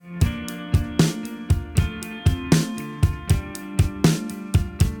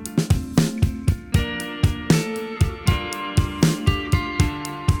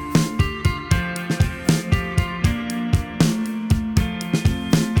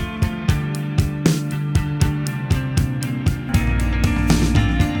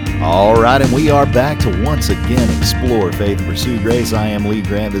right, and we are back to once again explore faith and pursue grace. I am Lee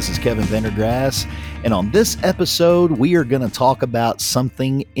Grant. This is Kevin Pendergrass. And on this episode, we are going to talk about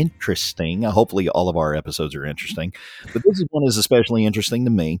something interesting. Hopefully, all of our episodes are interesting, but this one is especially interesting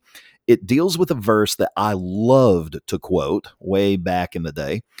to me. It deals with a verse that I loved to quote way back in the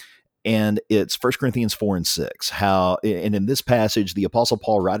day. And it's 1 Corinthians 4 and 6. And in this passage, the Apostle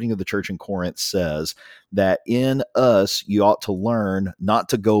Paul, writing to the church in Corinth, says that in us you ought to learn not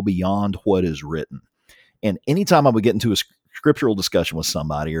to go beyond what is written. And anytime I would get into a scriptural discussion with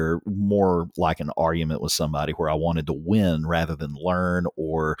somebody, or more like an argument with somebody where I wanted to win rather than learn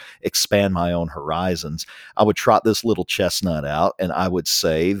or expand my own horizons, I would trot this little chestnut out and I would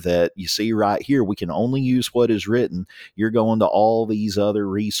say that, you see right here, we can only use what is written. You're going to all these other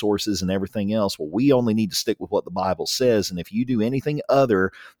resources and everything else. Well, we only need to stick with what the Bible says. And if you do anything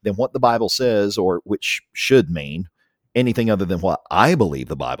other than what the Bible says, or which should mean anything other than what I believe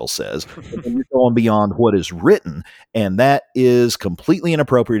the Bible says, then you're going beyond what is written. And that is completely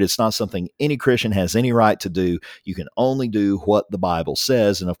inappropriate. It's not something any Christian has any right to do. You can only do what the Bible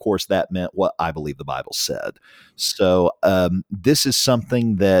says. And of course, that meant what I believe the Bible said. So this is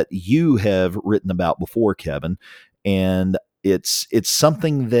something that you have written about before, Kevin. And it's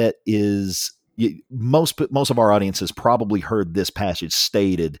something that is, most of our audience has probably heard this passage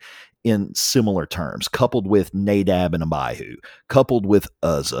stated in similar terms, coupled with Nadab and Abihu, coupled with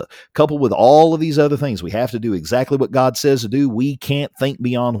Uzzah, coupled with all of these other things. We have to do exactly what God says to do. We can't think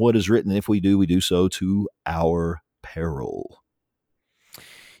beyond what is written. If we do, we do so to our peril.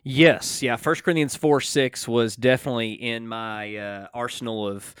 Yes. Yeah. 1 Corinthians 4:6 was definitely in my arsenal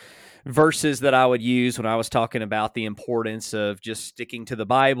of verses that I would use when I was talking about the importance of just sticking to the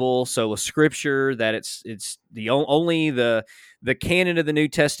Bible. So a scripture that it's only the canon of the New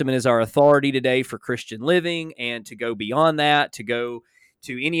Testament is our authority today for Christian living, and to go beyond that, to go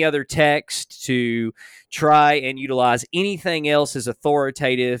to any other text, to try and utilize anything else as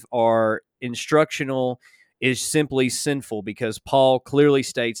authoritative or instructional is simply sinful, because Paul clearly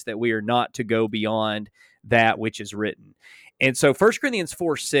states that we are not to go beyond that which is written. And so 1 Corinthians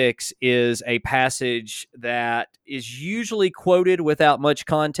 4:6 is a passage that is usually quoted without much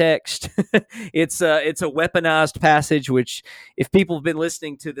context. It's a weaponized passage, which if people have been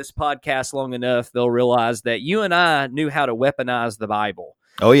listening to this podcast long enough, they'll realize that you and I knew how to weaponize the Bible.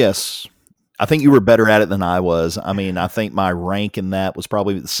 Oh, yes. I think you were better at it than I was. I mean, I think my rank in that was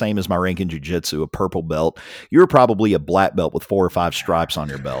probably the same as my rank in jiu-jitsu, a purple belt. You were probably a black belt with 4 or 5 stripes on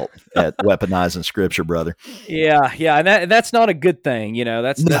your belt at weaponizing scripture, brother. Yeah, and that's not a good thing, you know.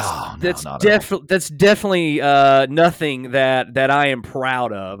 That's definitely nothing that I am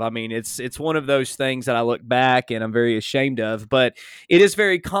proud of. I mean, it's one of those things that I look back and I'm very ashamed of, but it is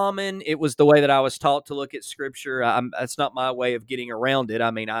very common. It was the way that I was taught to look at scripture. That's not my way of getting around it.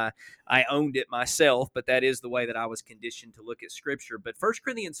 I mean, I owned it myself, but that is the way that I was conditioned to look at scripture. But 1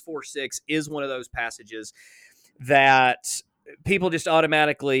 Corinthians 4:6 is one of those passages that people just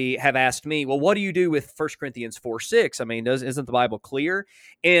automatically have asked me, well, what do you do with 1 Corinthians 4:6? I mean, isn't the Bible clear?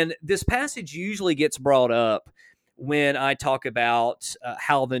 And this passage usually gets brought up when I talk about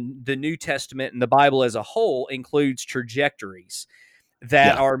how the New Testament and the Bible as a whole includes trajectories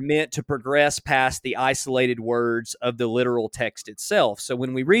that are meant to progress past the isolated words of the literal text itself. So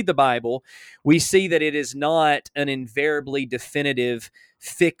when we read the Bible, we see that it is not an invariably definitive,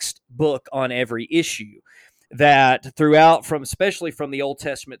 fixed book on every issue. That throughout, especially from the Old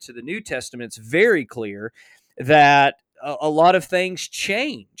Testament to the New Testament, it's very clear that a lot of things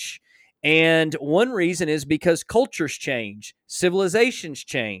change. And one reason is because cultures change, civilizations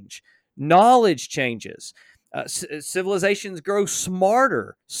change, knowledge changes. Civilizations grow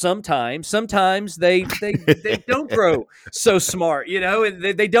smarter sometimes. Sometimes they don't grow so smart, you know, and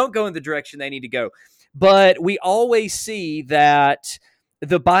they don't go in the direction they need to go. But we always see that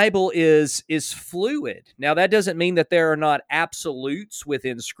the Bible is fluid. Now, that doesn't mean that there are not absolutes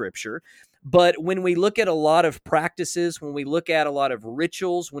within Scripture, but when we look at a lot of practices, when we look at a lot of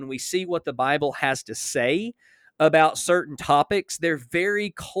rituals, when we see what the Bible has to say about certain topics, they're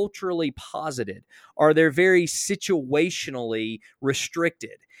very culturally posited, or they're very situationally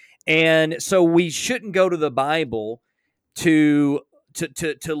restricted. And so we shouldn't go to the Bible to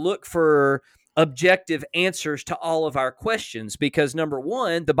look for objective answers to all of our questions, because number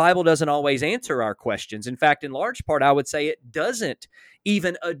one, the Bible doesn't always answer our questions. In fact, in large part, I would say it doesn't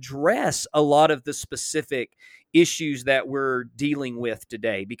even address a lot of the specific issues that we're dealing with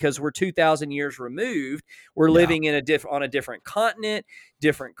today, because we're 2,000 years removed. We're living in on a different continent,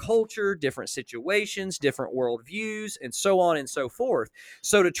 different culture, different situations, different worldviews, and so on and so forth.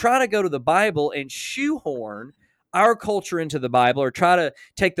 So to try to go to the Bible and shoehorn our culture into the Bible or try to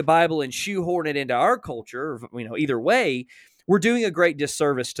take the Bible and shoehorn it into our culture, either way, we're doing a great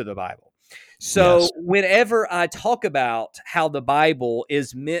disservice to the Bible. So Yes. whenever I talk about how the Bible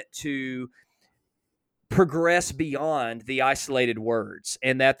is meant to progress beyond the isolated words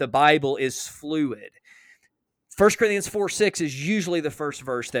and that the Bible is fluid, 1 Corinthians 4:6 is usually the first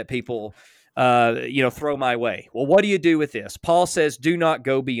verse that people throw my way. Well, what do you do with this? Paul says, do not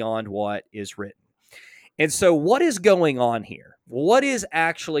go beyond what is written. And so what is going on here? What is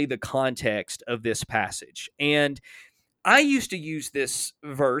actually the context of this passage? And I used to use this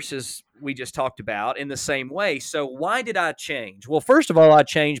verse, as we just talked about, in the same way. So why did I change? Well, first of all, I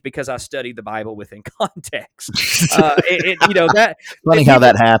changed because I studied the Bible within context. That Funny how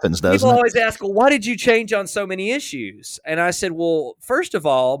that happens, doesn't people it? always ask, well, why did you change on so many issues? And I said, well, first of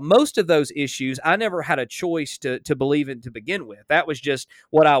all, most of those issues I never had a choice to believe in to begin with. That was just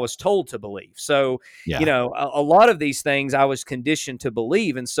what I was told to believe. So, Yeah. a lot of these things I was conditioned to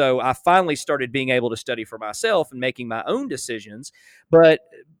believe. And so I finally started being able to study for myself and making my own decisions. But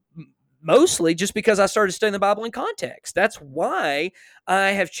mostly just because I started studying the Bible in context. That's why I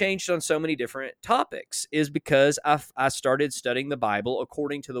have changed on so many different topics, is because I started studying the Bible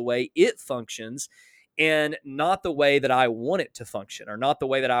according to the way it functions and not the way that I want it to function, or not the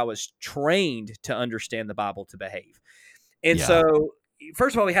way that I was trained to understand the Bible to behave. And Yeah. so,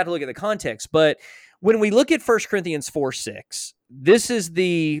 first of all, we had to look at the context. But when we look at 1 Corinthians 4:6, this is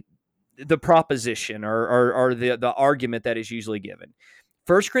the proposition or the argument that is usually given.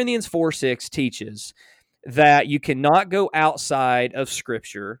 1 Corinthians 4:6 teaches that you cannot go outside of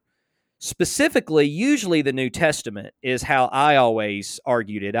Scripture. Specifically, usually the New Testament is how I always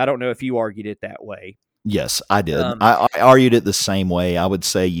argued it. I don't know if you argued it that way. Yes, I did. I argued it the same way. I would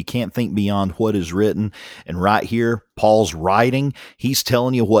say you can't think beyond what is written. And right here, Paul's writing. He's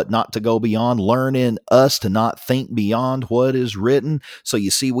telling you what not to go beyond. Learn in us to not think beyond what is written. So you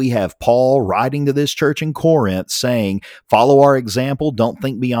see, we have Paul writing to this church in Corinth saying, follow our example. Don't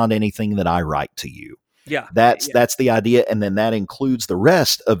think beyond anything that I write to you. Yeah. That's the idea. And then that includes the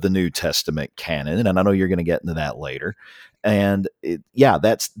rest of the New Testament canon. And I know you're going to get into that later. And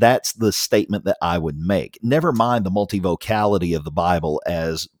that's the statement that I would make. Never mind the multivocality of the Bible,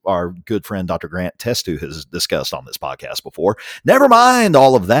 as our good friend Dr. Grant Testu has discussed on this podcast before. Never mind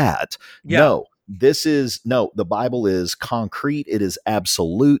all of that. Yeah. The Bible is concrete. It is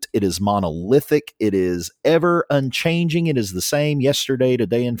absolute. It is monolithic. It is ever unchanging. It is the same yesterday,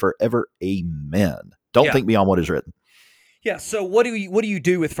 today, and forever. Amen. Don't think beyond what is written. Yeah. So what do you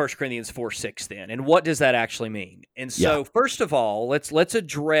do with 1 Corinthians 4:6 then? And what does that actually mean? And so first of all, let's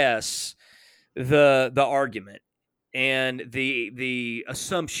address the argument and the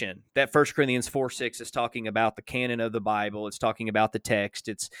assumption that 1 Corinthians 4:6 is talking about the canon of the Bible. It's talking about the text.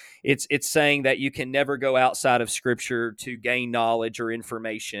 It's saying that you can never go outside of Scripture to gain knowledge or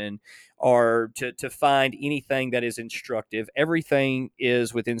information or to find anything that is instructive. Everything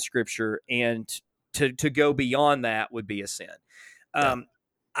is within Scripture, and to go beyond that would be a sin. I'm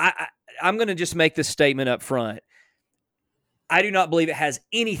going to just make this statement up front. I do not believe it has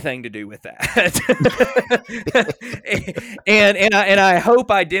anything to do with that. and I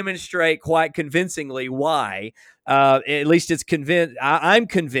hope I demonstrate quite convincingly why. At least it's convinced. I'm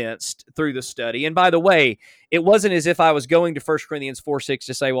convinced through the study. And by the way, it wasn't as if I was going to 1 Corinthians 4:6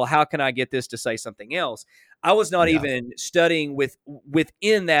 to say, well, how can I get this to say something else? I was not even studying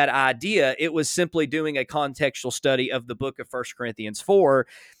within that idea. It was simply doing a contextual study of the book of 1 Corinthians 4.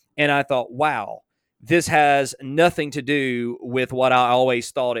 And I thought, wow, this has nothing to do with what I always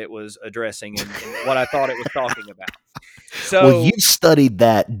thought it was addressing and what I thought it was talking about. So, well, you studied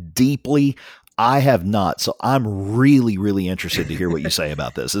that deeply. I have not. So I'm really, really interested to hear what you say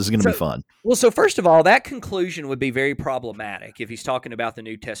about this. This is going to be fun. Well, so first of all, that conclusion would be very problematic if he's talking about the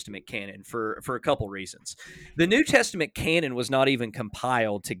New Testament canon for a couple reasons. The New Testament canon was not even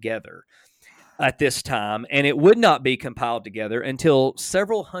compiled together at this time, and it would not be compiled together until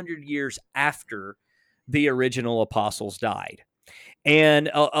several hundred years after the original apostles died.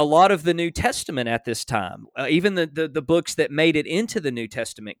 And a lot of the New Testament at this time, even the books that made it into the New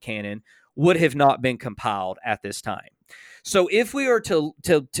Testament canon, would have not been compiled at this time. So if we are to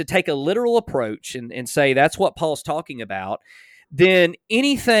take a literal approach and say that's what Paul's talking about, then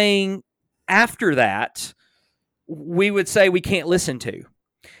anything after that, we would say we can't listen to,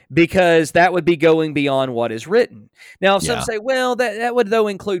 because that would be going beyond what is written. Now, some say, well, that would, though,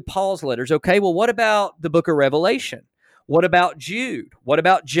 include Paul's letters. Okay, well, what about the book of Revelation? What about Jude? What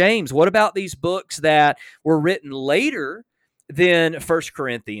about James? What about these books that were written later than 1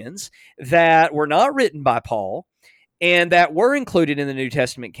 Corinthians that were not written by Paul? and that were included in the New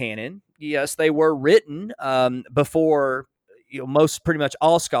Testament canon. Yes, they were written before. Pretty much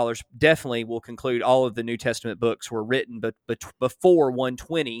all scholars definitely will conclude all of the New Testament books were written before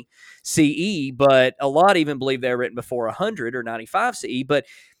 120 CE, but a lot even believe they were written before 100 or 95 CE, but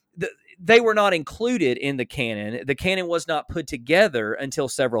they were not included in the canon. The canon was not put together until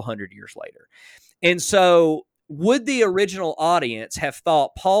several hundred years later. And so would the original audience have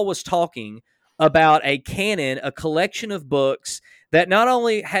thought Paul was talking about a canon, a collection of books that not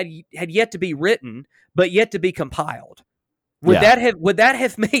only had yet to be written, but yet to be compiled? Would that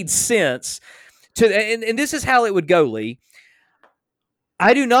have made sense to? And this is how it would go, Lee.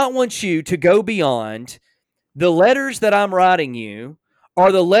 I do not want you to go beyond the letters that I'm writing you,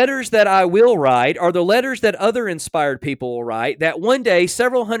 or the letters that I will write, or the letters that other inspired people will write, that one day,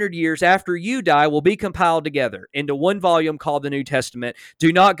 several hundred years after you die, will be compiled together into one volume called the New Testament.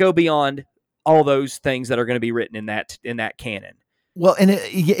 Do not go beyond all those things that are going to be written in that canon. Well, and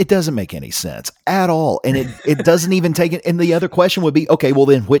it doesn't make any sense at all. And it doesn't even take it. And the other question would be, okay, well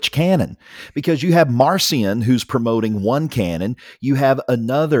then which canon? Because you have Marcion who's promoting one canon. You have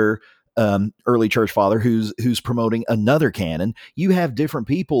another early church father who's promoting another canon. You have different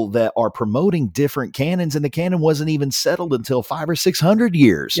people that are promoting different canons, and the canon wasn't even settled until 500 or 600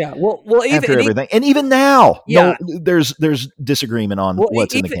 years. Yeah, well, after everything, and even now, yeah, there's disagreement on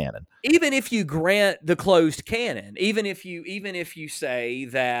what's in the canon. Even if you grant the closed canon, even if you say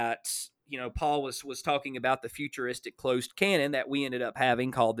that Paul was talking about the futuristic closed canon that we ended up having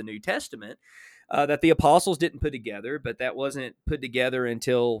called the New Testament. That the apostles didn't put together, but that wasn't put together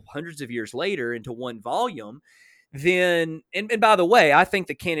until hundreds of years later into one volume, then, and by the way, I think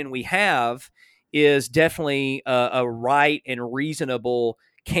the canon we have is definitely a right and reasonable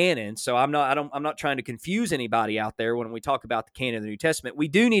canon. So I'm not trying to confuse anybody out there when we talk about the canon of the New Testament. We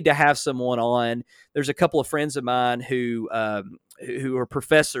do need to have someone on. There's a couple of friends of mine who are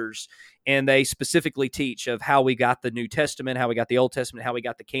professors, and they specifically teach of how we got the New Testament, how we got the Old Testament, how we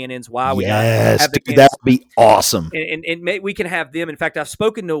got the canons, why we got the canons. That would be awesome. And we can have them. In fact, I've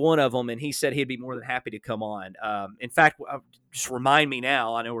spoken to one of them, and he said he'd be more than happy to come on. In fact, just remind me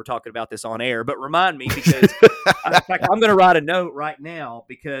now. I know we're talking about this on air, but remind me, because in fact, I'm going to write a note right now,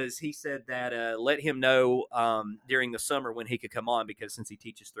 because he said that let him know during the summer when he could come on, because since he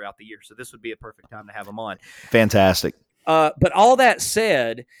teaches throughout the year, so this would be a perfect time to have him on. Fantastic. But all that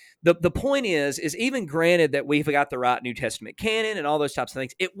said, the point is even granted that we've got the right New Testament canon and all those types of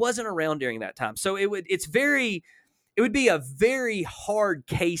things, it wasn't around during that time. So it would be a very hard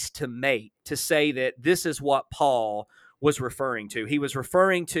case to make to say that this is what Paul was referring to. He was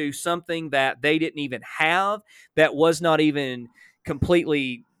referring to something that they didn't even have, that was not even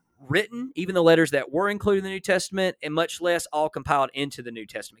completely written, even the letters that were included in the New Testament, and much less all compiled into the New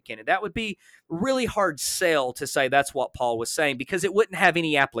Testament canon. That would be really hard sell to say that's what Paul was saying, because it wouldn't have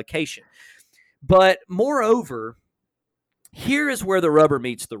any application. But moreover, here is where the rubber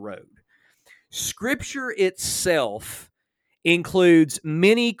meets the road. Scripture itself includes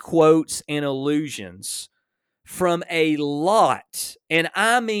many quotes and allusions from a lot, and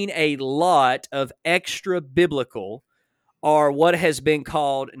I mean a lot, of extra biblical, or what has been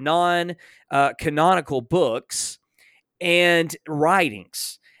called non-canonical books and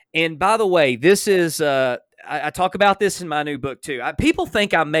writings. And by the way, this is, I talk about this in my new book too. People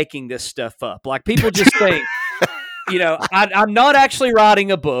think I'm making this stuff up. Like, people just think, I'm not actually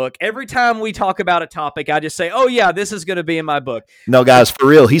writing a book. Every time we talk about a topic, I just say, oh yeah, this is going to be in my book. No, guys, for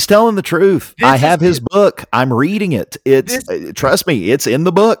real, he's telling the truth. I have his book. I'm reading it. Trust me, it's in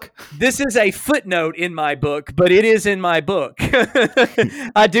the book. This is a footnote in my book, but it is in my book.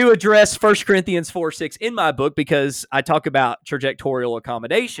 I do address 1 Corinthians 4:6 in my book, because I talk about trajectorial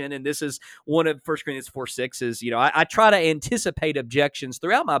accommodation, and this is one of 1 Corinthians 4:6 is, I try to anticipate objections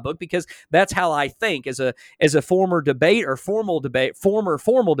throughout my book, because that's how I think as a former formal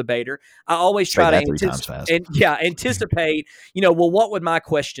debater. I always try to anticipate, well, what would my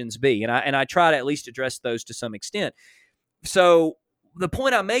questions be? And I try to at least address those to some extent. So the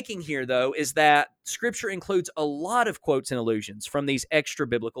point I'm making here, though, is that Scripture includes a lot of quotes and allusions from these extra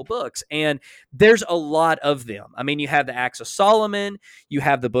biblical books, and there's a lot of them. I mean, you have the Acts of Solomon, you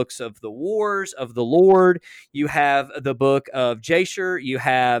have the books of the Wars of the Lord, you have the book of Jasher, you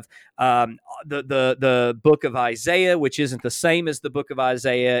have the book of Isaiah, which isn't the same as the book of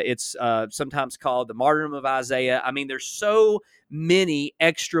Isaiah. It's sometimes called the Martyrdom of Isaiah. I mean, there's so many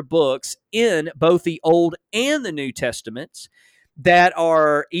extra books in both the Old and the New Testaments that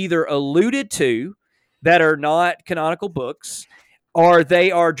are either alluded to, that are not canonical books, or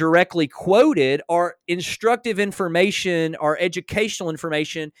they are directly quoted, or instructive information or educational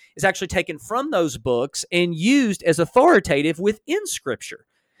information is actually taken from those books and used as authoritative within Scripture.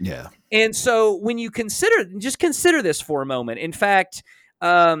 Yeah. And so when you just consider this for a moment. In fact,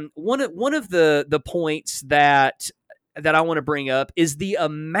 one of the points that I want to bring up is the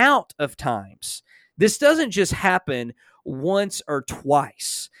amount of times. This doesn't just happen once or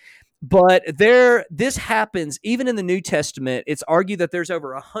twice, but this happens even in the New Testament. It's argued that there's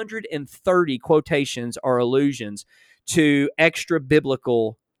over 130 quotations or allusions to extra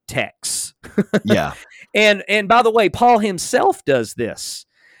biblical texts. Yeah. And by the way, Paul himself does this.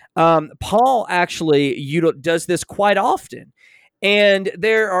 Paul actually does this quite often. And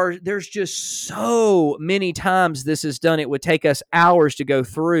there's just so many times this is done. It would take us hours to go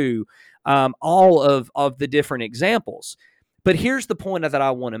through all of the different examples. But here's the point that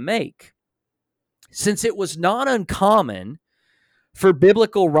I want to make. Since it was not uncommon for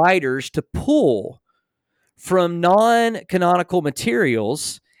biblical writers to pull from non-canonical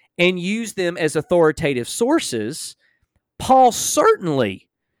materials and use them as authoritative sources, Paul certainly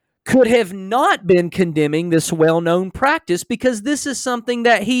could have not been condemning this well-known practice, because this is something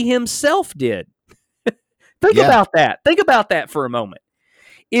that he himself did. Think about that. Think about that for a moment.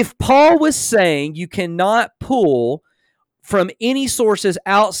 If Paul was saying you cannot pull from any sources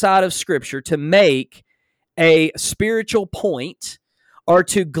outside of Scripture to make a spiritual point or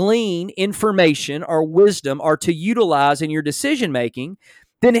to glean information or wisdom or to utilize in your decision-making,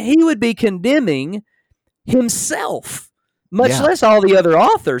 then he would be condemning himself, much less all the other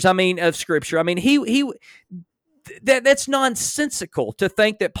authors, of Scripture. That's nonsensical to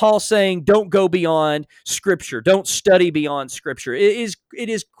think that Paul's saying don't go beyond Scripture, don't study beyond Scripture. It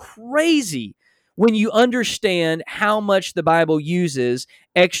is crazy when you understand how much the Bible uses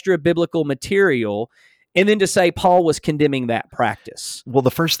extra biblical material, and then to say Paul was condemning that practice. Well,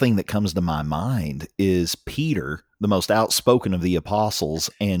 the first thing that comes to my mind is Peter, the most outspoken of the apostles,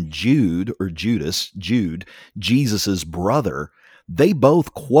 and Jude, Jesus's brother. They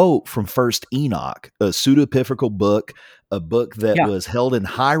both quote from First Enoch, a pseudepigraphal book, a book that was held in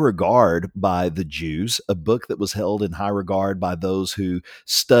high regard by the Jews, a book that was held in high regard by those who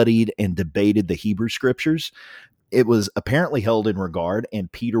studied and debated the Hebrew Scriptures. It was apparently held in regard,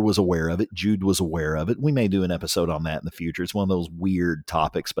 and Peter was aware of it. Jude was aware of it. We may do an episode on that in the future. It's one of those weird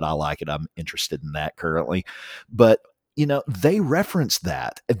topics, but I like it. I'm interested in that currently. But, they reference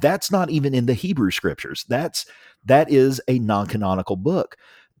that. That's not even in the Hebrew Scriptures. That is a non-canonical book.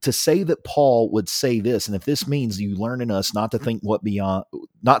 To say that Paul would say this, and if this means you learn in us not to think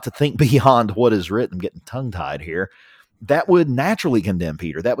beyond what is written, I'm getting tongue-tied here, that would naturally condemn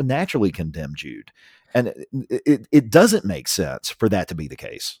Peter. That would naturally condemn Jude. And it doesn't make sense for that to be the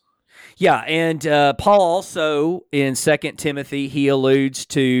case. Yeah, and Paul also, in 2 Timothy, he alludes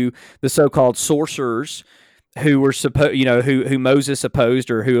to the so-called sorcerers who were who Moses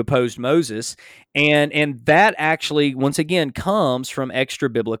opposed, or who opposed Moses, and that actually once again comes from extra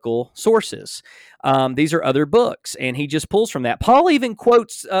biblical sources. These are other books, and he just pulls from that. Paul even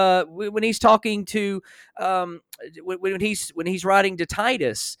quotes when he's talking to when he's writing to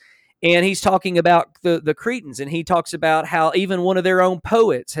Titus. And he's talking about the Cretans, and he talks about how even one of their own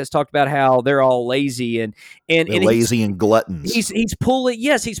poets has talked about how they're all lazy and lazy and gluttons. He's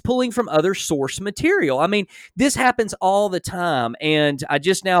pulling from other source material. This happens all the time, and I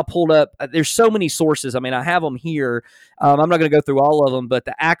just now pulled up. There's so many sources. I have them here. I'm not going to go through all of them, but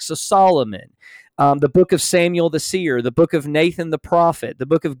the Acts of Solomon, the book of Samuel the seer, the book of Nathan the prophet, the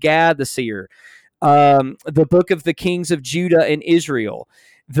book of Gad the seer, the book of the kings of Judah and Israel,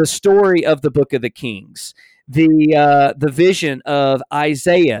 the story of the book of the Kings, the vision of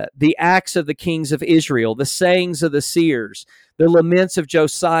Isaiah, the acts of the kings of Israel, the sayings of the seers, the laments of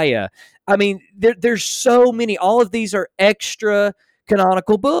Josiah. There's so many. All of these are extra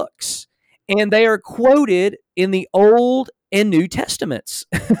canonical books, and they are quoted in the Old and New Testaments.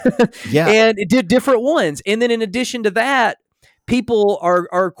 And it did different ones. And then in addition to that, people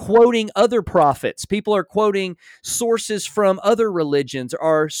are quoting other prophets. People are quoting sources from other religions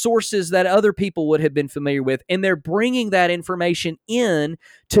or sources that other people would have been familiar with, and they're bringing that information in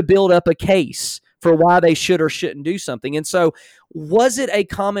to build up a case for why they should or shouldn't do something. And so, was it a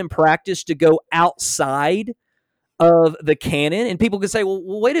common practice to go outside of the canon? And people could say, well,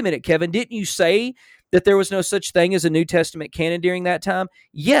 wait a minute, Kevin, didn't you say that there was no such thing as a New Testament canon during that time?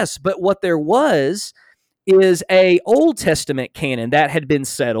 Yes, but what there was is a Old Testament canon that had been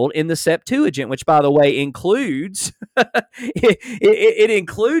settled in the Septuagint, which, by the way, includes it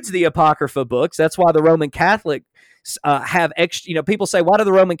includes the Apocrypha books. That's why the Roman Catholics have extra. People say, why do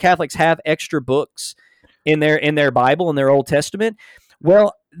the Roman Catholics have extra books in their Bible, in their Old Testament.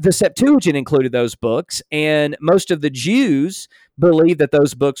 Well, the Septuagint included those books, and most of the Jews believed that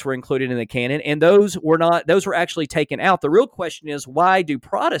those books were included in the canon, and those were not. Those were actually taken out. The real question is, why do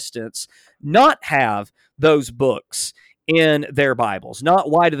Protestants not have those books in their Bibles? Not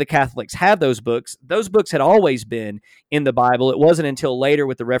why do the Catholics have those books? Those books had always been in the Bible. It wasn't until later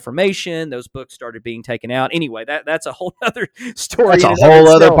with the Reformation those books started being taken out. Anyway, that's a whole other story. That's a whole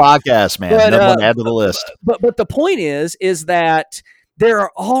other podcast, man. Another one to add to the list. But the point is that there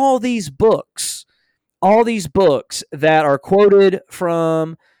are all these books that are quoted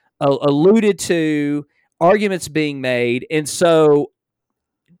from, alluded to, arguments being made. And so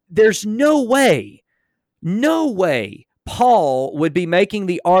there's no way Paul would be making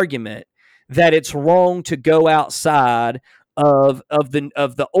the argument that it's wrong to go outside of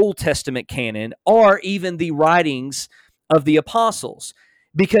the Old Testament canon or even the writings of the apostles,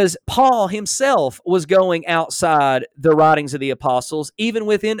 because Paul himself was going outside the writings of the apostles, even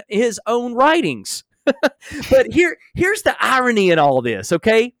within his own writings. But here's the irony in all this,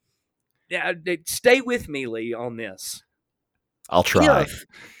 okay? Stay with me, Lee, on this. I'll try.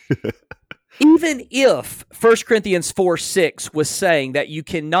 Even if 1 Corinthians 4:6 was saying that you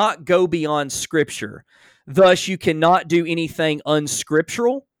cannot go beyond Scripture, thus you cannot do anything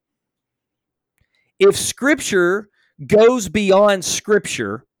unscriptural, if Scripture goes beyond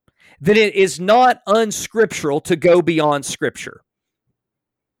Scripture, then it is not unscriptural to go beyond Scripture.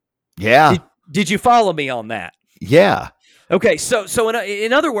 Yeah. Did you follow me on that? Yeah. Okay, so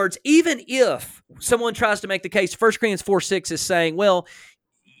in other words, even if someone tries to make the case, 1 Corinthians 4:6 is saying, well,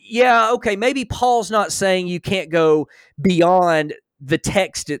 yeah, okay, maybe Paul's not saying you can't go beyond the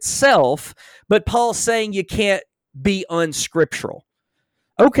text itself, but Paul's saying you can't be unscriptural.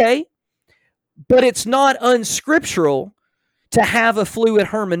 Okay, but it's not unscriptural to have a fluid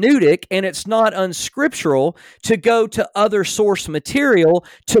hermeneutic, and it's not unscriptural to go to other source material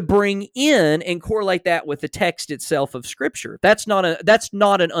to bring in and correlate that with the text itself of Scripture. That's not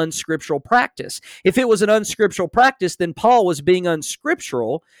an unscriptural practice. If it was an unscriptural practice, then Paul was being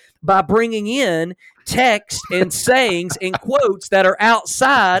unscriptural by bringing in text and sayings and quotes that are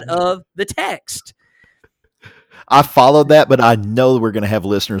outside of the text. I followed that, but I know we're going to have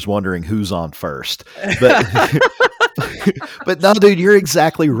listeners wondering who's on first. But but no, dude, you're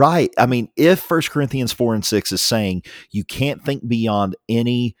exactly right. I mean, if 1 Corinthians 4:6 is saying you can't think beyond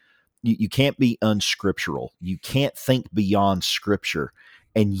you can't be unscriptural, you can't think beyond Scripture,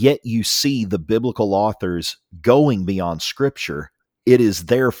 and yet you see the biblical authors going beyond Scripture, it is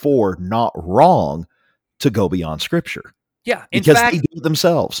therefore not wrong to go beyond Scripture. Yeah, because they do it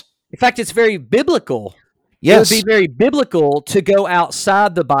themselves. In fact, it's very biblical. Yes. It would be very biblical to go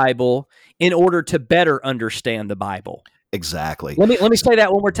outside the Bible in order to better understand the Bible. Exactly. Let me say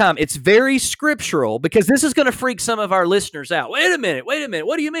that one more time. It's very scriptural, because this is going to freak some of our listeners out. Wait a minute.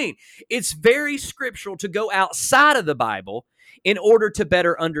 What do you mean? It's very scriptural to go outside of the Bible in order to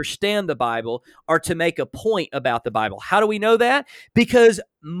better understand the Bible or to make a point about the Bible. How do we know that? Because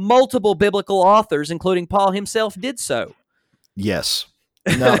multiple biblical authors, including Paul himself, did so. Yes.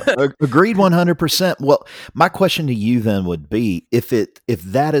 No, agreed 100%. Well, my question to you then would be, if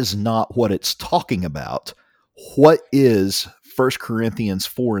that is not what it's talking about, what is 1 Corinthians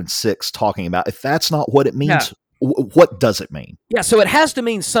 4:6 talking about? If that's not what it means, what does it mean? Yeah, so it has to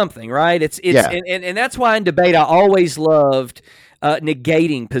mean something, right? And that's why in debate I always loved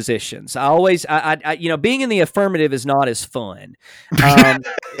negating positions. I being in the affirmative is not as fun.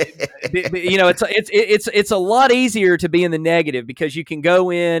 It's a lot easier to be in the negative, because you can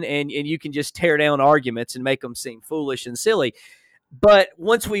go in and you can just tear down arguments and make them seem foolish and silly. But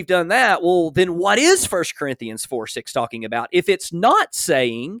once we've done that, well, then what is 1 Corinthians 4:6 talking about? If it's not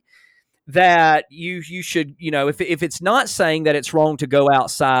saying that you should, if it's not saying that it's wrong to go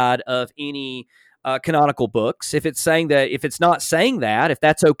outside of any canonical books, if it's not saying that, if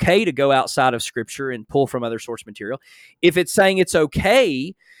that's okay to go outside of Scripture and pull from other source material, if it's saying it's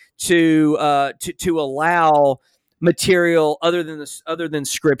okay to allow material other than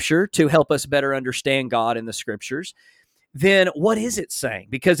Scripture to help us better understand God in the Scriptures, then what is it saying?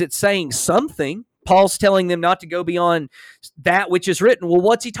 Because it's saying something. Paul's telling them not to go beyond that which is written. Well,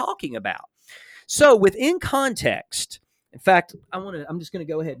 what's he talking about? So within context, in fact, I'm just going to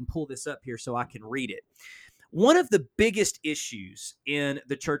go ahead and pull this up here so I can read it. One of the biggest issues in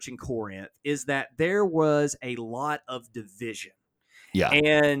the church in Corinth is that there was a lot of division. Yeah.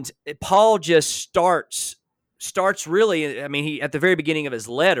 And Paul just starts really, I mean, he at the very beginning of his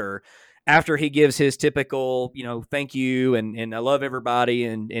letter, after he gives his typical, thank you and I love everybody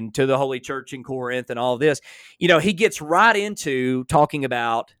and to the holy church in Corinth and all this, he gets right into talking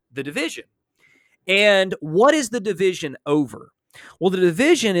about the division. And what is the division over? Well, the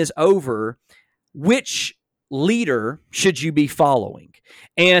division is over which leader should you be following?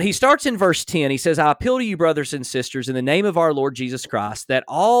 And he starts in verse 10. He says, I appeal to you, brothers and sisters, in the name of our Lord Jesus Christ, that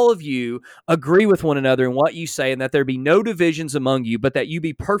all of you agree with one another in what you say, and that there be no divisions among you, but that you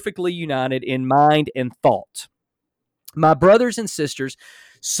be perfectly united in mind and thought. My brothers and sisters,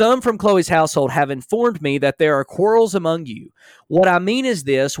 some from Chloe's household have informed me that there are quarrels among you. What I mean is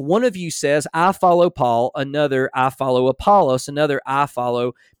this: one of you says, I follow Paul, another, I follow Apollos, another, I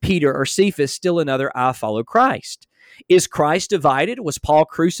follow Peter or Cephas, still another, I follow Christ. Is Christ divided? Was Paul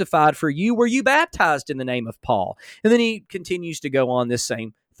crucified for you? Were you baptized in the name of Paul? And then he continues to go on this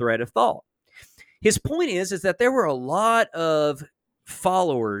same thread of thought. His point is that there were a lot of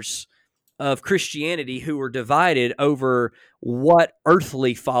followers of Christianity who were divided over what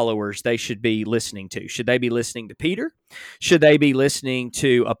earthly followers they should be listening to. Should they be listening to Peter? Should they be listening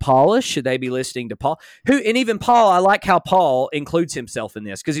to Apollos? Should they be listening to Paul? And even Paul, I like how Paul includes himself in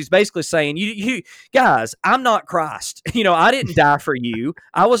this, because he's basically saying, you guys, I'm not Christ. I didn't die for you.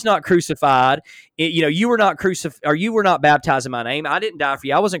 I was not crucified. You were not crucified, or you were not baptized in my name. I didn't die for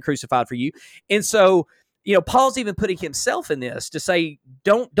you. I wasn't crucified for you. And so, Paul's even putting himself in this to say,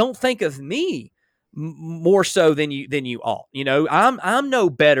 don't think of me more so than you ought. I'm no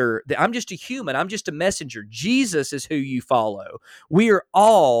better. I'm just a human. I'm just a messenger. Jesus is who you follow. We are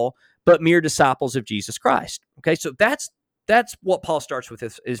all but mere disciples of Jesus Christ. Okay, so that's what Paul starts with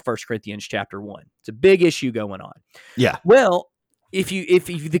is 1 Corinthians chapter 1. It's a big issue going on. Yeah. Well, if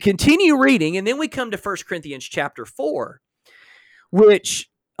you continue reading, and then we come to 1 Corinthians chapter 4, which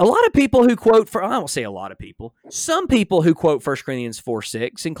a lot of people who quote, I won't say a lot of people, some people who quote 1 Corinthians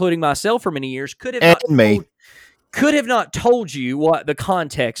 4:6, including myself for many years, could have not told you what the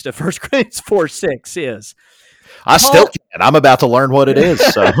context of 1 Corinthians 4:6 is. Still can't. I'm about to learn what it is.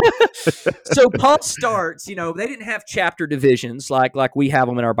 So, so Paul starts, they didn't have chapter divisions like we have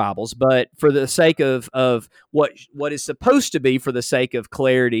them in our Bibles, but for the sake of what is supposed to be for the sake of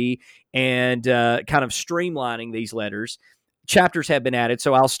clarity and kind of streamlining these letters, chapters have been added.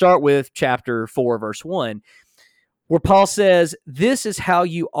 So I'll start with chapter 4, verse 1, where Paul says, this is how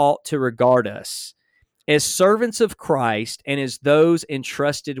you ought to regard us, as servants of Christ and as those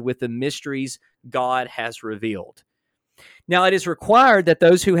entrusted with the mysteries God has revealed. Now it is required that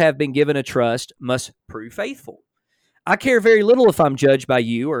those who have been given a trust must prove faithful. I care very little if I'm judged by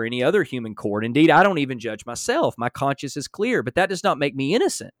you or any other human court. Indeed, I don't even judge myself. My conscience is clear, but that does not make me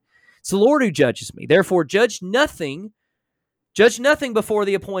innocent. It's the Lord who judges me. Therefore, judge nothing before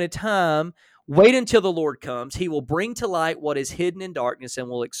the appointed time. Wait until the Lord comes. He will bring to light what is hidden in darkness and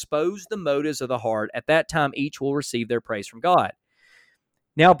will expose the motives of the heart. At that time, each will receive their praise from God.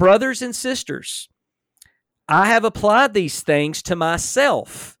 Now, brothers and sisters, I have applied these things to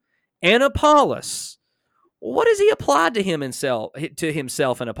myself and Apollos. What has he applied to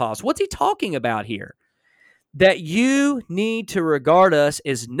himself and Apollos? What's he talking about here? That you need to regard us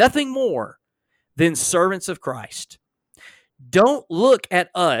as nothing more than servants of Christ. Don't look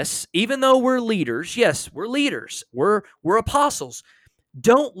at us, even though we're leaders. Yes, we're leaders. We're apostles.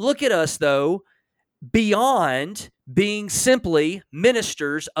 Don't look at us, though, beyond being simply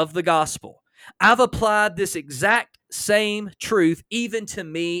ministers of the gospel. I've applied this exact same truth even to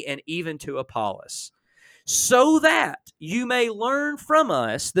me and even to Apollos, so that you may learn from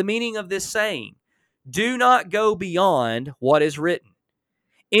us the meaning of this saying, do not go beyond what is written.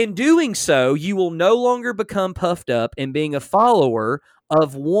 In doing so, you will no longer become puffed up in being a follower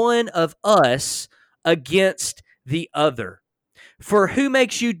of one of us against the other. For who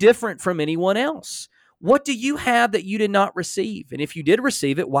makes you different from anyone else? What do you have that you did not receive? And if you did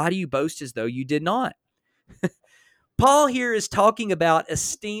receive it, why do you boast as though you did not? Paul here is talking about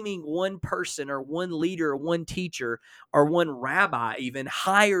esteeming one person or one leader or one teacher or one rabbi even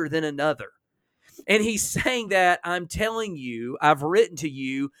higher than another. And he's saying that I'm telling you, I've written to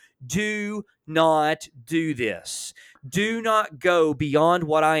you, do not do this. Do not go beyond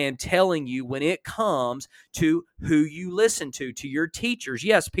what I am telling you when it comes to who you listen to your teachers.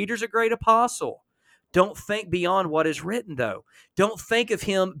 Yes, Peter's a great apostle. Don't think beyond what is written, though. Don't think of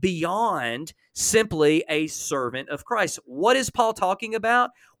him beyond simply a servant of Christ. What is Paul talking about?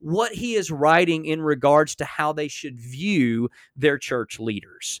 What he is writing in regards to how they should view their church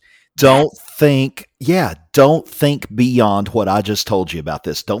leaders. Don't think beyond what I just told you about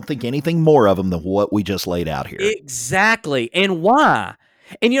this. Don't think anything more of them than what we just laid out here. Exactly. And why?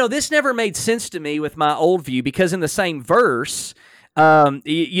 And, this never made sense to me with my old view, because in the same verse,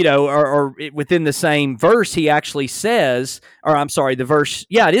 or within the same verse, he actually says, it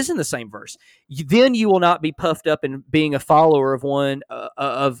is in the same verse. then you will not be puffed up in being a follower of one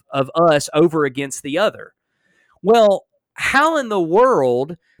of us over against the other. Well, how in the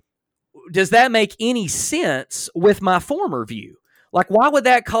world does that make any sense with my former view? Like, why would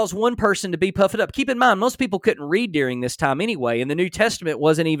that cause one person to be puffed up? Keep in mind, most people couldn't read during this time anyway, and the New Testament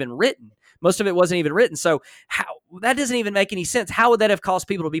wasn't even written. Most of it wasn't even written. So that doesn't even make any sense. How would that have caused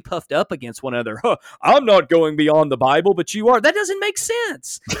people to be puffed up against one another? I'm not going beyond the Bible, but you are. That doesn't make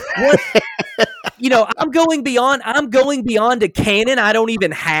sense. What, I'm going beyond a canon I don't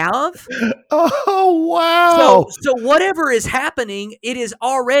even have. Oh, wow. So whatever is happening, it is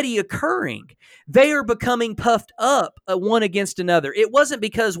already occurring. They are becoming puffed up one against another. It wasn't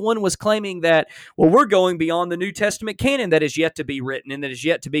because one was claiming that, well, we're going beyond the New Testament canon that is yet to be written and that is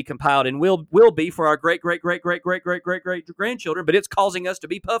yet to be compiled and will be for our great grandchildren, but it's causing us to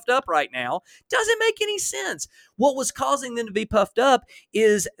be puffed up right now. Doesn't make any sense. What was causing them to be puffed up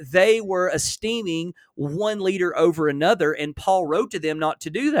is they were esteeming one leader over another, and Paul wrote to them not to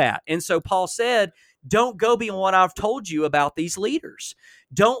do that. And so Paul said, don't go beyond what I've told you about these leaders.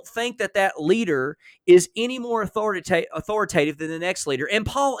 Don't think that leader is any more authoritative than the next leader. And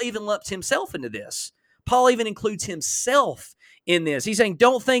Paul even lumps himself into this. Paul even includes himself in this. He's saying,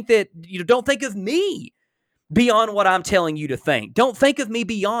 don't think of me beyond what I'm telling you to think. Don't think of me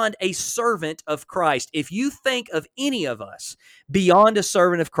beyond a servant of Christ. If you think of any of us beyond a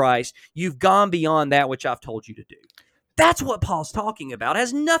servant of Christ, you've gone beyond that which I've told you to do. That's what Paul's talking about. It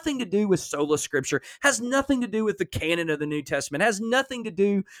has nothing to do with sola scripture, has nothing to do with the canon of the New Testament, has nothing to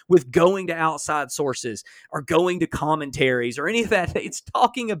do with going to outside sources or going to commentaries or any of that. It's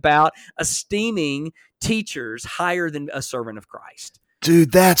talking about esteeming teachers higher than a servant of Christ.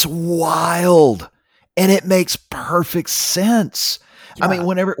 Dude, that's wild. And it makes perfect sense. Yeah. I mean,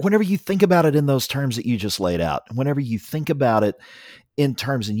 whenever you think about it in those terms that you just laid out, whenever you think about it in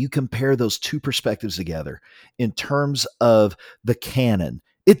terms and you compare those two perspectives together in terms of the canon,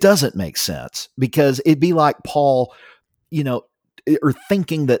 it doesn't make sense because it'd be like Paul, or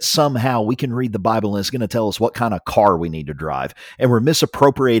thinking that somehow we can read the Bible and it's going to tell us what kind of car we need to drive. And we're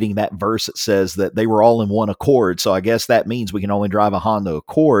misappropriating that verse that says that they were all in one accord. So I guess that means we can only drive a Honda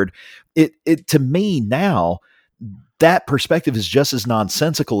Accord. It to me now, that perspective is just as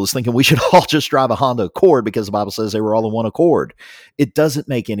nonsensical as thinking we should all just drive a Honda Accord because the Bible says they were all in one accord. It doesn't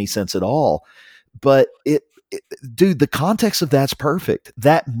make any sense at all. But dude, the context of that's perfect.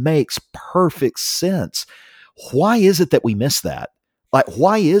 That makes perfect sense. Why is it that we miss that? Like,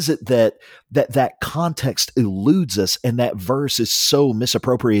 why is it that context eludes us and that verse is so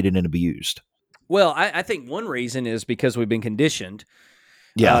misappropriated and abused? Well, I think one reason is because we've been conditioned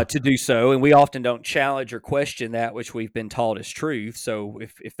to do so, and we often don't challenge or question that which we've been taught as truth. So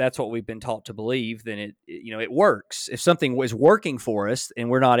if that's what we've been taught to believe, then it works. If something was working for us and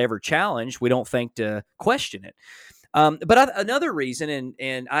we're not ever challenged, we don't think to question it. But another reason,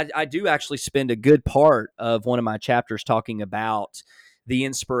 and I do actually spend a good part of one of my chapters talking about the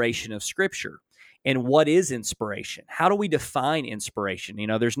inspiration of Scripture and what is inspiration. How do we define inspiration?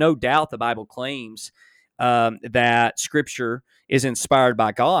 There's no doubt the Bible claims that Scripture is inspired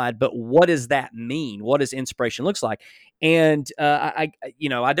by God, but what does that mean? What does inspiration looks like? And I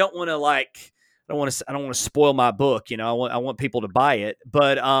don't want to I don't want to spoil my book. I want people to buy it.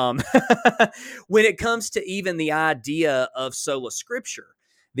 But when it comes to even the idea of sola scripture,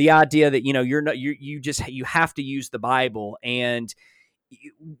 the idea that you have to use the Bible, and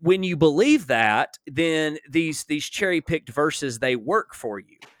when you believe that, then these cherry picked verses, they work for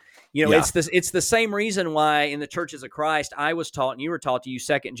you. It's the same reason why in the churches of Christ I was taught and you were taught to use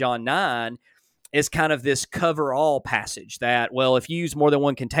 2 John 9 is kind of this cover-all passage that, well, if you use more than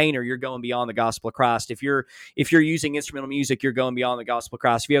one container, you're going beyond the gospel of Christ. If you're using instrumental music, you're going beyond the gospel of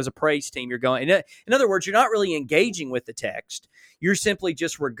Christ. If you have a praise team, you're going. In other words, you're not really engaging with the text. You're simply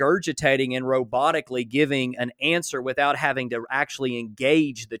just regurgitating and robotically giving an answer without having to actually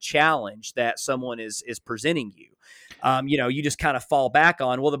engage the challenge that someone is presenting you. You just kind of fall back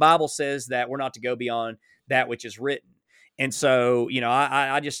on, well, the Bible says that we're not to go beyond that which is written. And so,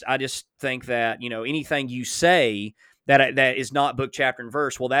 I just think that, anything you say that is not book, chapter, and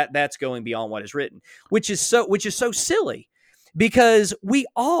verse, well, that's going beyond what is written, which is so silly, because we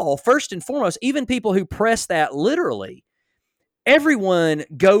all, first and foremost, even people who press that literally, everyone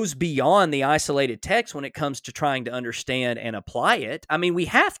goes beyond the isolated text when it comes to trying to understand and apply it. I mean, we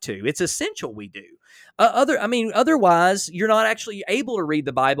have to. It's essential we do. Otherwise, you're not actually able to read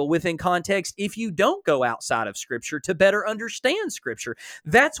the Bible within context if you don't go outside of Scripture to better understand Scripture.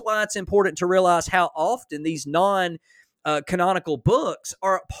 That's why it's important to realize how often these non-canonical books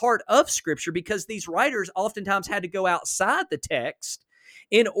are part of Scripture, because these writers oftentimes had to go outside the text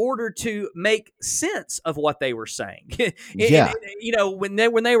in order to make sense of what they were saying. Yeah. When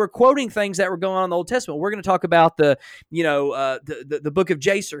they were quoting things that were going on in the Old Testament, we're going to talk about the book of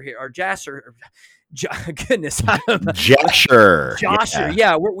Jasher here, or Jasher. Goodness, Jasher. Joshua.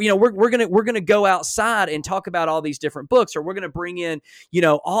 Yeah, we're gonna go outside and talk about all these different books, or we're gonna bring in,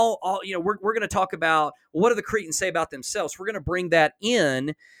 we're gonna talk about what do the Cretans say about themselves. We're gonna bring that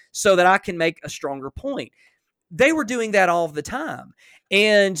in so that I can make a stronger point. They were doing that all the time,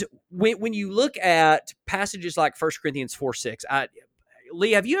 and when you look at passages like 1 Corinthians 4:6,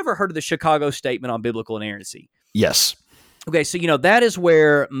 Lee, have you ever heard of the Chicago Statement on Biblical Inerrancy? Yes. Okay, so that is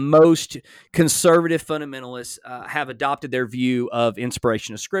where most conservative fundamentalists have adopted their view of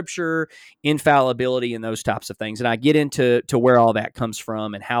inspiration of Scripture, infallibility, and those types of things. And I get into where all that comes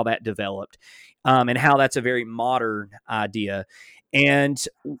from and how that developed, and how that's a very modern idea. And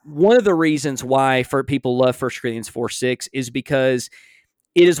one of the reasons why people love 1 Corinthians 4:6 is because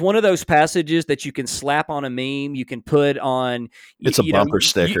it is one of those passages that you can slap on a meme, you can put on. It's a bumper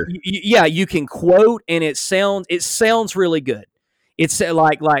sticker. You can quote, and it sounds really good. It's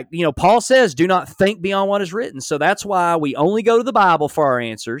like Paul says, "Do not think beyond what is written." So that's why we only go to the Bible for our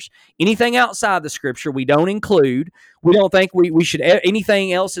answers. Anything outside the Scripture, we don't include. We don't think we should.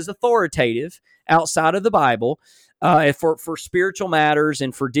 Anything else is authoritative outside of the Bible. For spiritual matters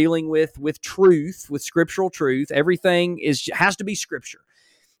and for dealing with truth, with scriptural truth, everything has to be Scripture.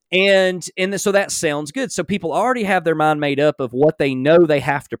 And so that sounds good. So people already have their mind made up of what they know they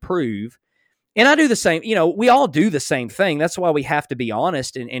have to prove. And I do the same. We all do the same thing. That's why we have to be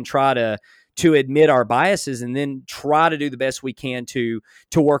honest and try to admit our biases, and then try to do the best we can to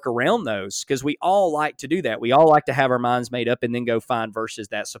work around those, because we all like to do that. We all like to have our minds made up and then go find verses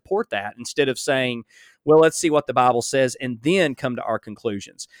that support that, instead of saying, well, let's see what the Bible says and then come to our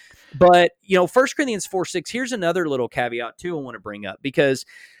conclusions. But 1 Corinthians 4:6, here's another little caveat too I want to bring up, because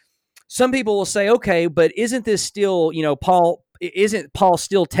some people will say, okay, but isn't this still, isn't Paul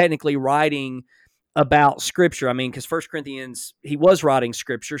still technically writing about Scripture? I mean, because 1 Corinthians, he was writing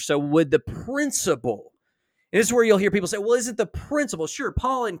Scripture. So would the principle, and this is where you'll hear people say, well, isn't the principle? Sure,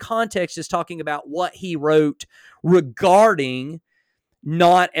 Paul in context is talking about what he wrote regarding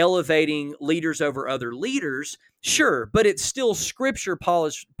not elevating leaders over other leaders. Sure, but it's still Scripture Paul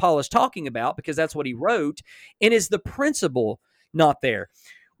is talking about, because that's what he wrote. And is the principle not there?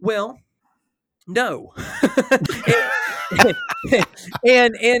 Well, no.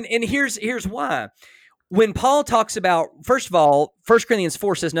 and here's why. When Paul talks about, first of all, 1 Corinthians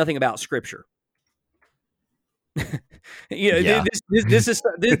 4 says nothing about Scripture. This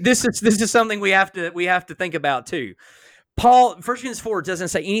is something we have to think about too. 1 Corinthians 4 doesn't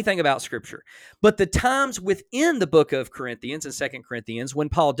say anything about Scripture, but the times within the book of Corinthians and 2 Corinthians when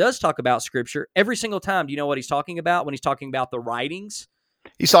Paul does talk about Scripture, every single time, do you know what he's talking about when he's talking about the writings?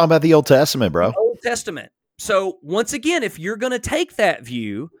 He's talking about the Old Testament, bro. The Old Testament. So once again, if you're going to take that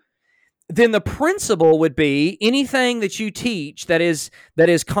view, then the principle would be anything that you teach that is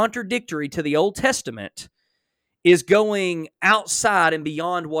contradictory to the Old Testament is going outside and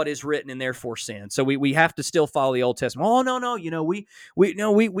beyond what is written, and therefore sin. So we have to still follow the Old Testament. Oh no, we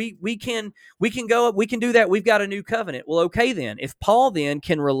can go, we can do that. We've got a new covenant. Well, okay then. If Paul then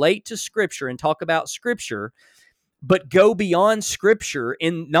can relate to Scripture and talk about Scripture, but go beyond Scripture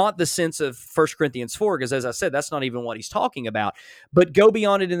in not the sense of 1 Corinthians 4, because as I said, that's not even what he's talking about, but go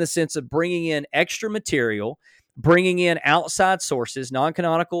beyond it in the sense of bringing in extra material, bringing in outside sources,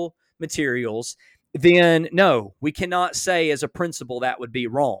 non-canonical materials, then no, we cannot say as a principle that would be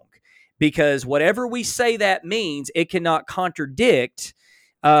wrong, because whatever we say that means, it cannot contradict.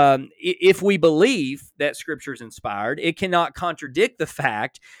 If we believe that Scripture is inspired, it cannot contradict the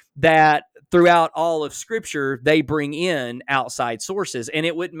fact that throughout all of Scripture, they bring in outside sources. And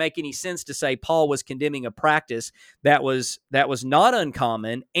it wouldn't make any sense to say Paul was condemning a practice that was not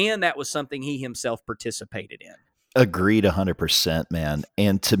uncommon, and that was something he himself participated in. Agreed 100%, man.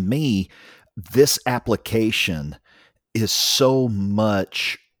 And to me, this application is so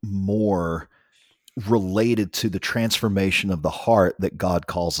much more related to the transformation of the heart that God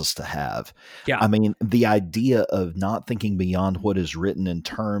calls us to have. Yeah. I mean, the idea of not thinking beyond what is written in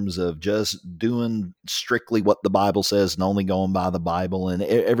terms of just doing strictly what the Bible says and only going by the Bible and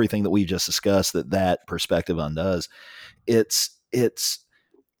everything that we just discussed, that perspective undoes. It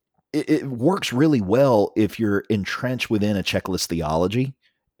works really well if you're entrenched within a checklist theology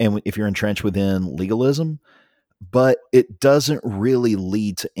and if you're entrenched within legalism, but it doesn't really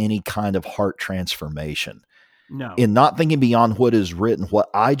lead to any kind of heart transformation. No. In not thinking beyond what is written, what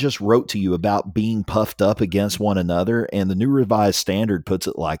I just wrote to you about being puffed up against one another, and the New Revised Standard puts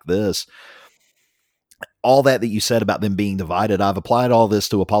it like this: all that you said about them being divided, I've applied all this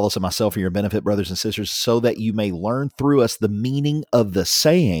to Apollos and myself for your benefit, brothers and sisters, so that you may learn through us the meaning of the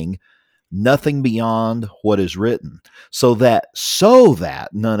saying, nothing beyond what is written, so that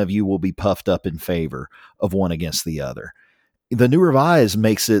none of you will be puffed up in favor of one against the other. The New Revised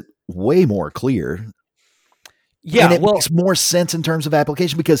makes it way more clear. Yeah, and it makes more sense in terms of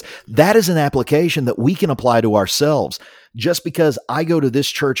application, because that is an application that we can apply to ourselves. Just because I go to this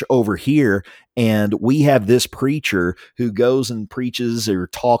church over here and we have this preacher who goes and preaches or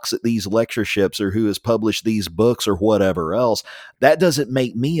talks at these lectureships or who has published these books or whatever else, that doesn't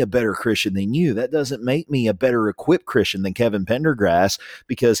make me a better Christian than you. That doesn't make me a better equipped Christian than Kevin Pendergrass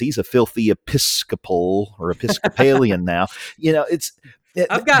because he's a filthy Episcopal or Episcopalian now.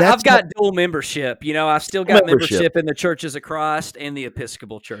 I've got dual membership. I've still got membership in the Churches of Christ and the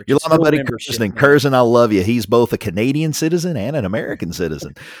Episcopal Church. You love my buddy Curzon. Curzon, I love you. He's both a Canadian citizen and an American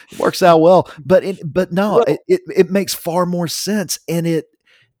citizen. It works out well. It makes far more sense, and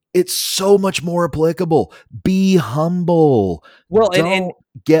it's so much more applicable. Be humble. Well, don't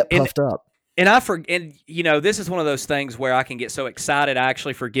get puffed up. And this is one of those things where I can get so excited I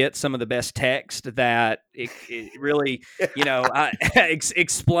actually forget some of the best text that it really, I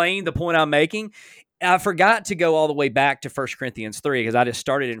explain the point I'm making. I forgot to go all the way back to 1 Corinthians 3 because I just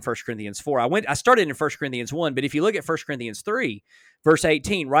started in 1 Corinthians 4. I started in 1 Corinthians 1, but if you look at 1 Corinthians 3, verse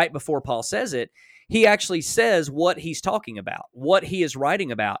 18, right before Paul says it, he actually says what he's talking about, what he is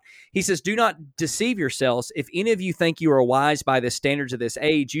writing about. He says, do not deceive yourselves. If any of you think you are wise by the standards of this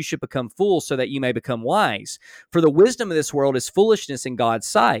age, you should become fools so that you may become wise. For the wisdom of this world is foolishness in God's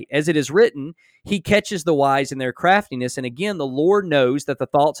sight. As it is written, he catches the wise in their craftiness. And again, the Lord knows that the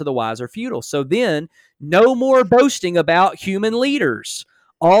thoughts of the wise are futile. So then, no more boasting about human leaders.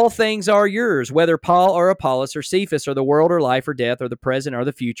 All things are yours, whether Paul or Apollos or Cephas or the world or life or death or the present or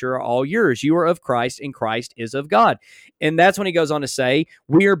the future are all yours. You are of Christ and Christ is of God. And that's when he goes on to say,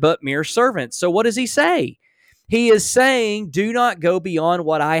 we are but mere servants. So what does he say? He is saying, do not go beyond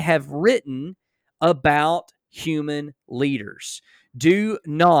what I have written about human leaders. Do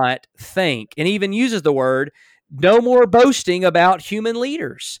not think, and he even uses the word, no more boasting about human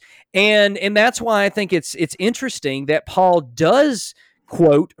leaders. And that's why I think it's interesting that Paul does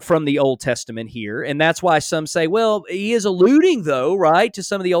quote from the Old Testament here. And that's why some say, well, he is alluding, though, right, to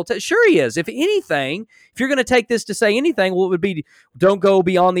some of the Old Testament. Sure he is. If anything, if you're going to take this to say anything, well, it would be, don't go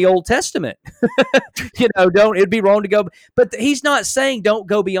beyond the Old Testament. It'd be wrong to go. But he's not saying don't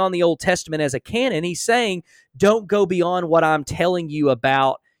go beyond the Old Testament as a canon. He's saying don't go beyond what I'm telling you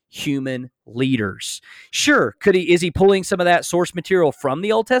about human leaders. Sure. Is he pulling some of that source material from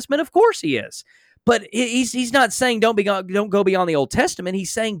the Old Testament? Of course he is. But he's not saying don't go beyond the Old Testament.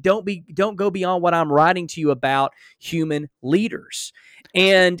 He's saying don't go beyond what I'm writing to you about human leaders.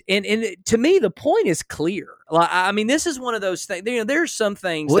 And to me, the point is clear. I mean, this is one of those things. There's some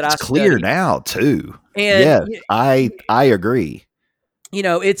things that I study. It's clear now too. And yes, I agree.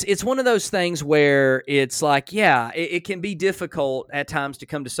 It's one of those things where it's like, it can be difficult at times to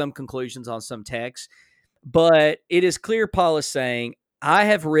come to some conclusions on some texts, but it is clear Paul is saying, I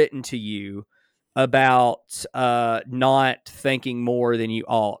have written to you about not thinking more than you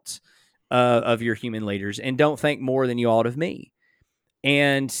ought of your human leaders, and don't think more than you ought of me.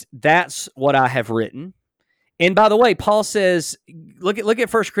 And that's what I have written. And by the way, Paul says, look at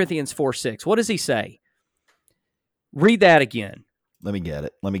 1 Corinthians 4:6. What does he say? Read that again. Let me get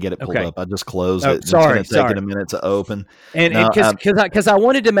it pulled up. I just closed it. Sorry, it's going to take it a minute to open. And because I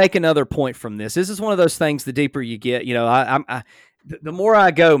wanted to make another point from this. This is one of those things. The deeper you get, the more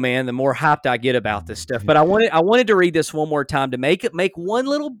I go, man, the more hyped I get about this stuff. But I wanted to read this one more time to make one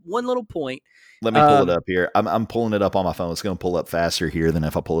little point. Let me pull it up here. I'm pulling it up on my phone. It's going to pull up faster here than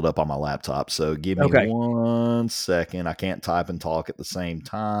if I pull it up on my laptop. So give me 1 second. I can't type and talk at the same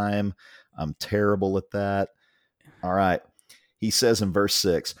time. I'm terrible at that. All right. He says in verse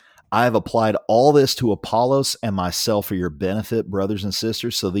 6, I have applied all this to Apollos and myself for your benefit, brothers and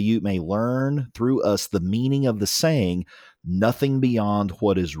sisters, so that you may learn through us the meaning of the saying, nothing beyond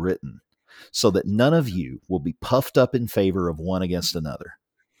what is written, so that none of you will be puffed up in favor of one against another.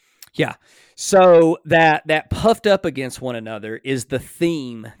 Yeah. So that puffed up against one another is the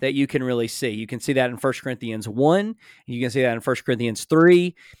theme that you can really see. You can see that in 1 Corinthians 1. You can see that in 1 Corinthians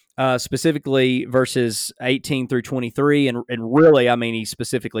 3. Specifically verses 18 through 23. And really, I mean, he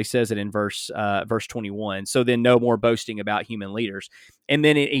specifically says it in verse 21. So then no more boasting about human leaders. And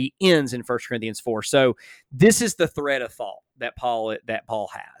then he ends in 1 Corinthians 4. So this is the thread of thought that Paul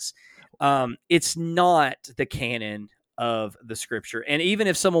has. It's not the canon of the scripture. And even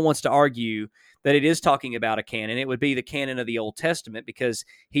if someone wants to argue that it is talking about a canon, it would be the canon of the Old Testament, because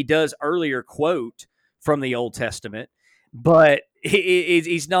he does earlier quote from the Old Testament, but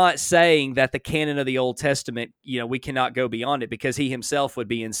he's not saying that the canon of the Old Testament, we cannot go beyond it, because he himself would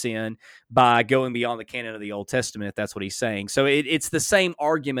be in sin by going beyond the canon of the Old Testament, if that's what he's saying. So it's the same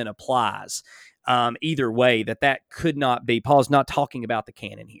argument applies either way, that could not be. Paul's not talking about the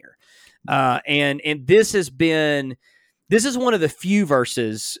canon here. And this is one of the few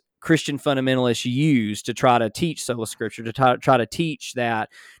verses Christian fundamentalists use to try to teach sola scriptura, to try to teach that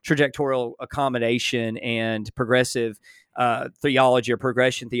trajectorial accommodation and progressive theology or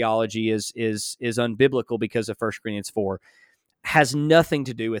progression theology is unbiblical because of 1 Corinthians 4. Has nothing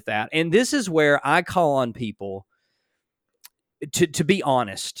to do with that. And this is where I call on people to be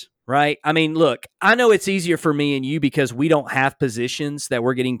honest, right? I mean, look, I know it's easier for me and you because we don't have positions that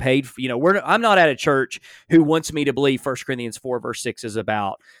we're getting paid for. I'm not at a church who wants me to believe 1 Corinthians 4 verse 6 is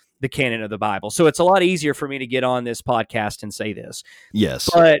about the canon of the Bible. So it's a lot easier for me to get on this podcast and say this. Yes.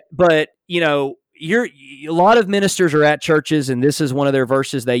 But a lot of ministers are at churches, and this is one of their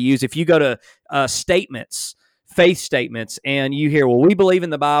verses they use. If you go to statements, faith statements, and you hear, well, we believe in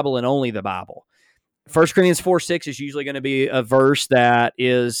the Bible and only the Bible. 1 Corinthians 4:6 is usually going to be a verse that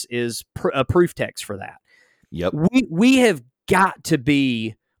is a proof text for that. Yep. We have got to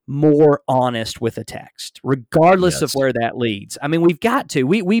be more honest with a text, regardless of where that leads. I mean, we've got to.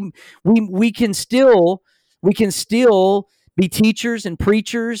 We can still be teachers and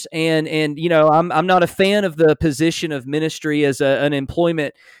preachers, and I'm not a fan of the position of ministry as an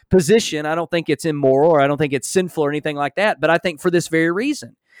employment position. I don't think it's immoral, or I don't think it's sinful or anything like that. But I think for this very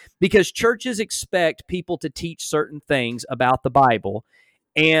reason, because churches expect people to teach certain things about the Bible.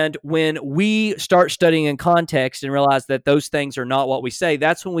 And when we start studying in context and realize that those things are not what we say,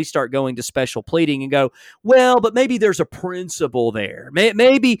 that's when we start going to special pleading and go, well, but maybe there's a principle there.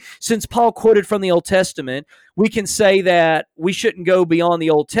 Maybe since Paul quoted from the Old Testament, we can say that we shouldn't go beyond the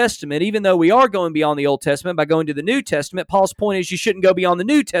Old Testament, even though we are going beyond the Old Testament by going to the New Testament. Paul's point is you shouldn't go beyond the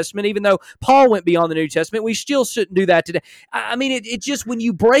New Testament, even though Paul went beyond the New Testament. We still shouldn't do that today. I mean, it just, when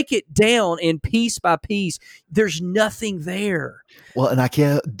you break it down and piece by piece, there's nothing there. Well, and I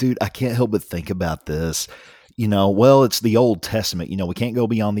can't help but think about this. Well, it's the Old Testament. We can't go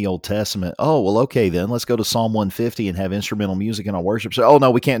beyond the Old Testament. Oh, well, okay, then let's go to Psalm 150 and have instrumental music in our worship. So, oh no,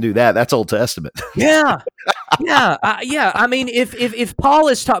 we can't do that. That's Old Testament. Yeah. I mean, if Paul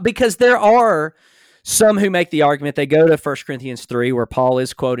is taught, because there are some who make the argument, they go to 1 Corinthians 3, where Paul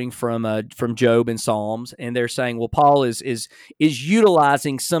is quoting from Job and Psalms, and they're saying, well, Paul is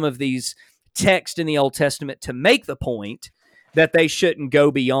utilizing some of these texts in the Old Testament to make the point that they shouldn't go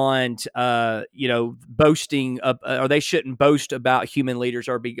beyond, boasting, or they shouldn't boast about human leaders,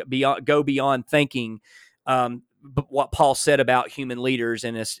 or go beyond thinking what Paul said about human leaders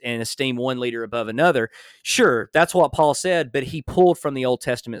and esteem one leader above another. Sure, that's what Paul said, but he pulled from the Old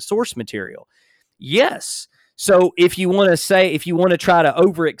Testament source material. Yes. So if you want to try to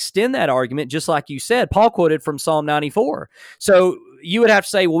overextend that argument, just like you said, Paul quoted from Psalm 94. So you would have to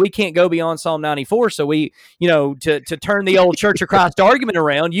say, well, we can't go beyond Psalm 94. So we, to turn the old Church of Christ argument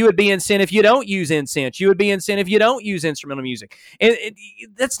around, you would be in sin if you don't use incense. You would be in sin if you don't use instrumental music. And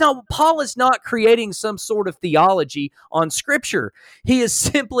Paul is not creating some sort of theology on Scripture. He is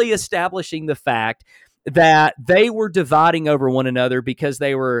simply establishing the fact that they were dividing over one another because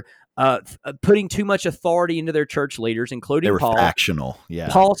they were putting too much authority into their church leaders, including they were Paul. Factional. Yeah.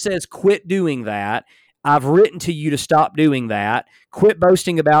 Paul says, quit doing that. I've written to you to stop doing that. Quit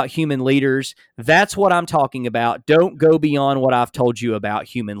boasting about human leaders. That's what I'm talking about. Don't go beyond what I've told you about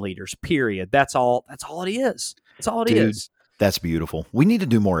human leaders, period. That's all it is. That's all it is. That's beautiful. We need to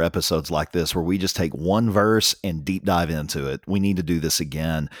do more episodes like this where we just take one verse and deep dive into it. We need to do this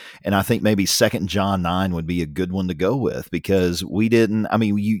again. And I think maybe 2 John 9 would be a good one to go with, because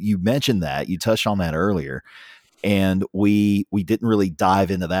you mentioned that. You touched on that earlier. And we didn't really dive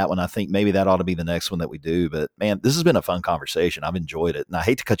into that one. I think maybe that ought to be the next one that we do. But man, this has been a fun conversation. I've enjoyed it. And I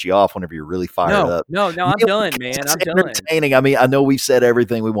hate to cut you off whenever you're really fired up. No, I'm done, man. I'm entertaining. Done. I mean, I know we've said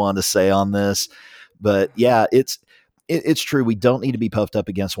everything we wanted to say on this, but yeah, it's true. We don't need to be puffed up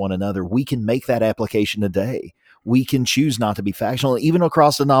against one another. We can make that application today. We can choose not to be factional, even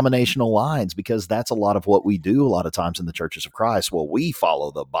across denominational lines, because that's a lot of what we do a lot of times in the churches of Christ. Well, we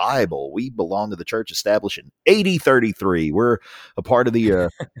follow the Bible. We belong to the church established in AD 33. We're a part of the,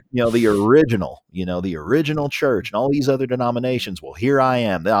 the original church, and all these other denominations. Well, here I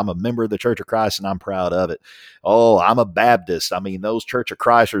am. I'm a member of the Church of Christ, and I'm proud of it. Oh, I'm a Baptist. I mean, those Church of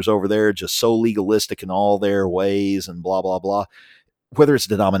Christers over there are just so legalistic in all their ways and blah, blah, blah. Whether it's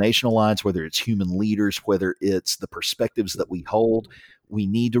denominational lines, whether it's human leaders, whether it's the perspectives that we hold, we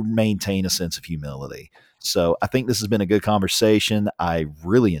need to maintain a sense of humility. So I think this has been a good conversation. I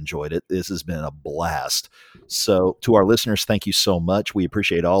really enjoyed it. This has been a blast. So to our listeners, thank you so much. We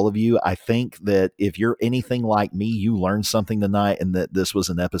appreciate all of you. I think that if you're anything like me, you learned something tonight and that this was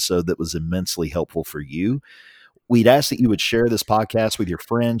an episode that was immensely helpful for you. We'd ask that you would share this podcast with your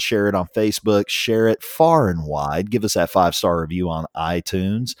friends, share it on Facebook, share it far and wide. Give us that 5-star review on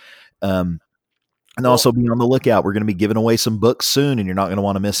iTunes. And also be on the lookout. We're going to be giving away some books soon, and you're not going to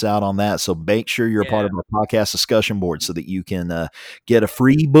want to miss out on that. So make sure you're a part of our podcast discussion board so that you can get a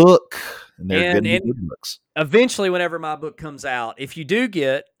free book. And they're good books. Eventually, whenever my book comes out, if you do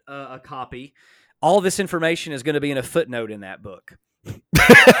get a copy, all this information is going to be in a footnote in that book.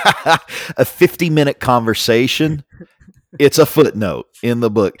 A 50-minute conversation. It's a footnote in the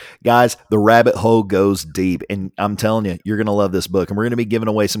book. Guys, the rabbit hole goes deep, and I'm telling you, you're going to love this book, and we're going to be giving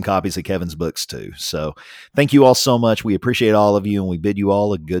away some copies of Kevin's books too. So thank you all so much. We appreciate all of you, and we bid you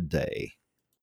all a good day.